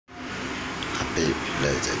Happy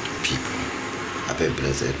blessed people, happy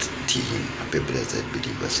blessed team, happy blessed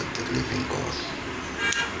believers of the living God.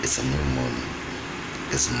 It's a new morning.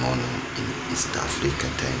 It's morning in East African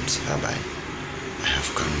times, whereby I have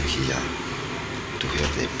come here to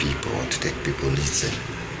help the people, to take people listen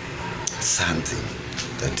something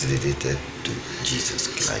that related to Jesus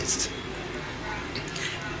Christ.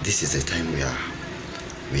 This is a time we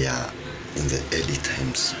are in the early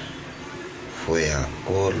times where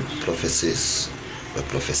all prophecies were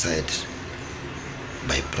prophesied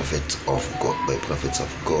by prophets of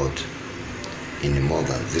God, in more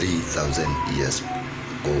than 3,000 years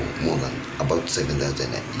ago, more than about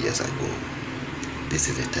 7,000 years ago. This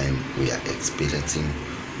is the time we are experiencing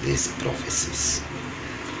these prophecies.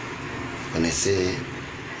 When I say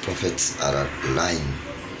prophets are lying,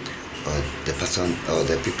 or the person or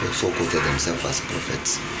the people so-called themselves as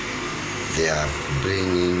prophets, they are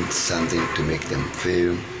bringing something to make them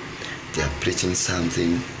fail. They are preaching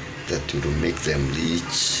something that will make them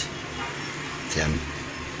rich.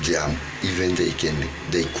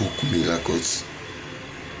 They cook miracles.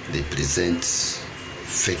 They present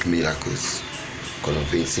fake miracles,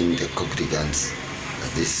 convincing the congregants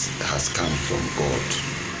that this has come from God.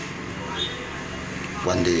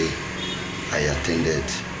 One day I attended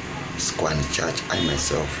Squan Church, I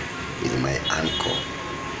myself, with my uncle.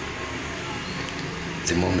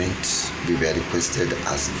 The moment we were requested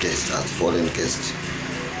as guests, as foreign guests,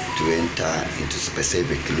 to enter into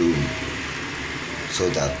specific room so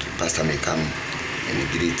that pastor may come and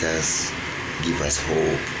greet us, give us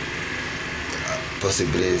hope,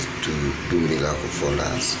 possibly to do miracle for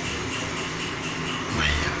us.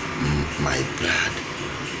 My blood,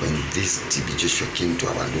 when this TB Joshua came to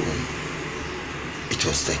our room, it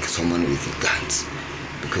was like someone with guns,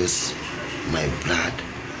 because my blood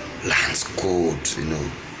lands cold,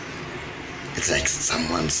 It's like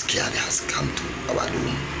someone scared has come to our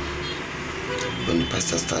room. When the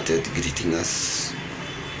pastor started greeting us,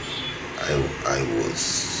 I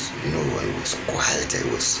was quiet. I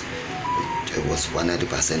was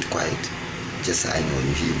 100% quiet. Just I know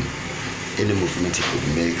him. Any movement he could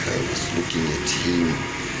make, I was looking at him,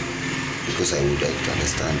 because I would like to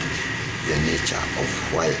understand the nature of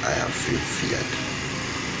why I have feel feared.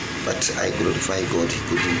 But I glorify God, he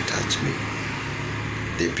couldn't touch me.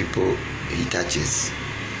 The people he touches,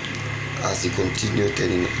 as he continued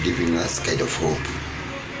giving us kind of hope,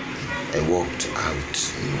 I walked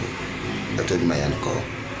out. I told my uncle,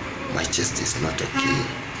 my chest is not okay.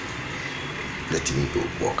 Let me go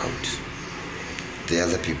walk out. The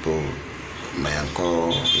other people, my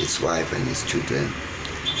uncle, his wife and his children,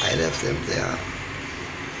 I left them there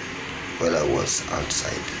while I was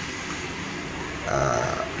outside.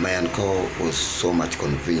 My uncle was so much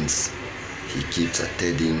convinced. He keeps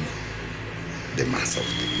attending the mass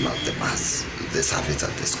the service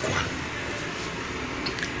at the square.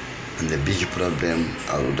 And the big problem,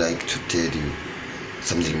 I would like to tell you,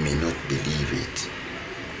 something you may not believe it.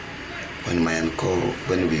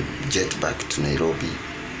 When we jet back to Nairobi,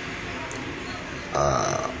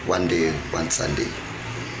 one Sunday,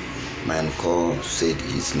 my uncle said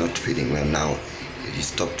he's not feeling well now. He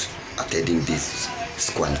stopped attending this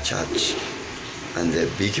Squan Church. And the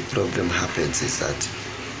big problem happens is that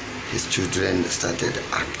his children started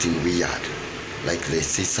acting weird, like they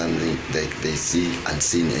see something, like they see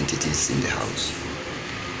unseen entities in the house.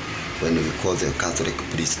 When we called the Catholic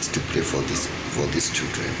priest to pray for these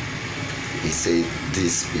children, he said,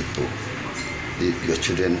 these people, your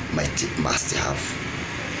children must have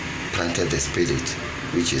planted the spirit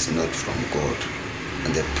which is not from God.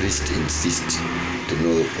 And the priest insists to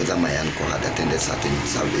know whether my uncle had attended certain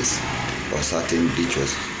service or certain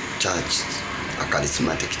religious church, a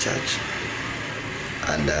charismatic church.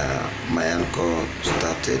 And my uncle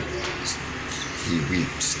started, he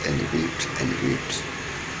wept and wept and wept.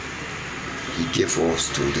 He gave voice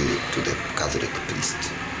to the Catholic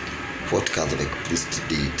priest. What Catholic priest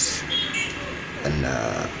did, and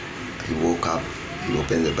he woke up, he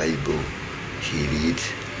opened the Bible, he read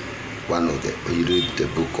the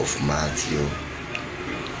book of Matthew,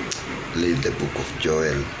 read the book of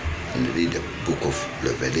Joel, and read the book of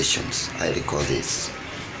Revelations. I recall this.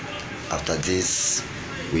 After this,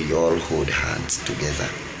 we all hold hands together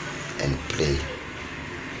and pray.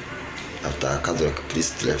 After a Catholic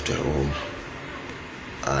priest left the home,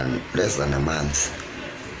 and less than a month,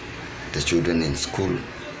 the children in school,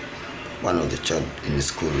 one of the child in the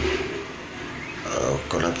school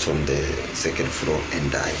collapsed from the second floor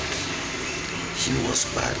and died. He was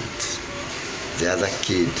buried. The other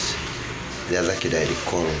kid I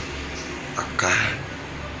recall, a car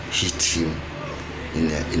hit him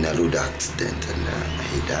in a road accident, and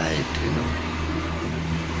he died,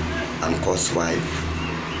 uncle's wife.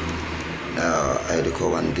 I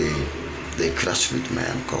recall one day they crashed with my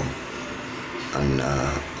uncle, and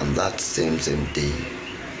on that same day,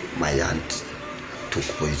 my aunt took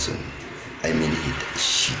poison. I mean,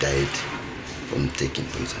 she died from taking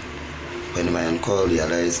poison. When my uncle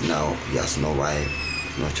realized now he has no wife,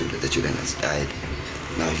 no children, the children has died.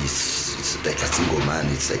 Now it's like a single man,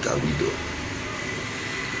 it's like a widow.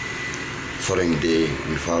 Following day,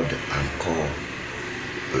 we found uncle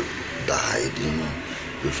died,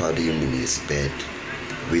 We found him in his bed.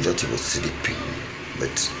 We thought he was sleeping,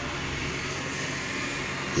 but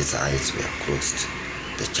his eyes were closed.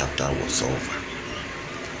 The chapter was over.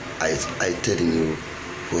 I telling you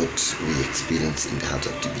what we experienced in the house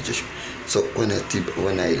of TB Joshua. So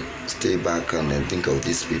when I stay back and I think of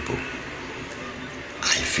these people,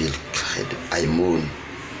 I feel cried. I mourn,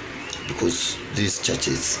 because these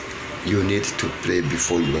churches, you need to pray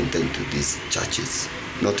before you enter into these churches.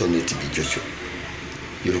 Not only TB Joshua.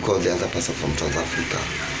 You recall the other pastor from South Africa,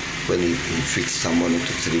 when he fixed someone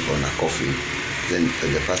to sleep on a coffin, then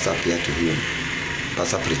when the pastor appeared to him,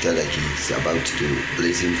 pastor pretended like he's about to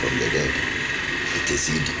raise him from the dead.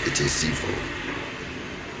 It is evil.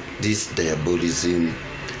 These diabolism,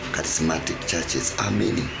 charismatic churches are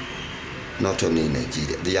many. Not only in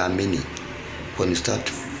Nigeria, there are many.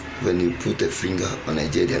 When you put a finger on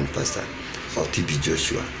Nigerian pastor or TB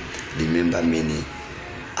Joshua, remember many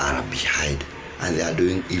are behind, and they are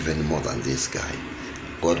doing even more than this guy.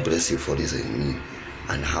 God bless you for listening to me,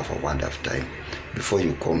 and have a wonderful time. Before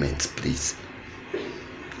you comment, please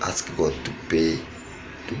ask God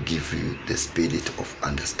to give you the spirit of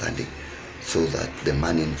understanding, so that the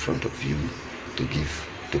man in front of you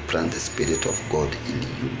to plant the spirit of God in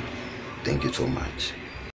you. Thank you so much.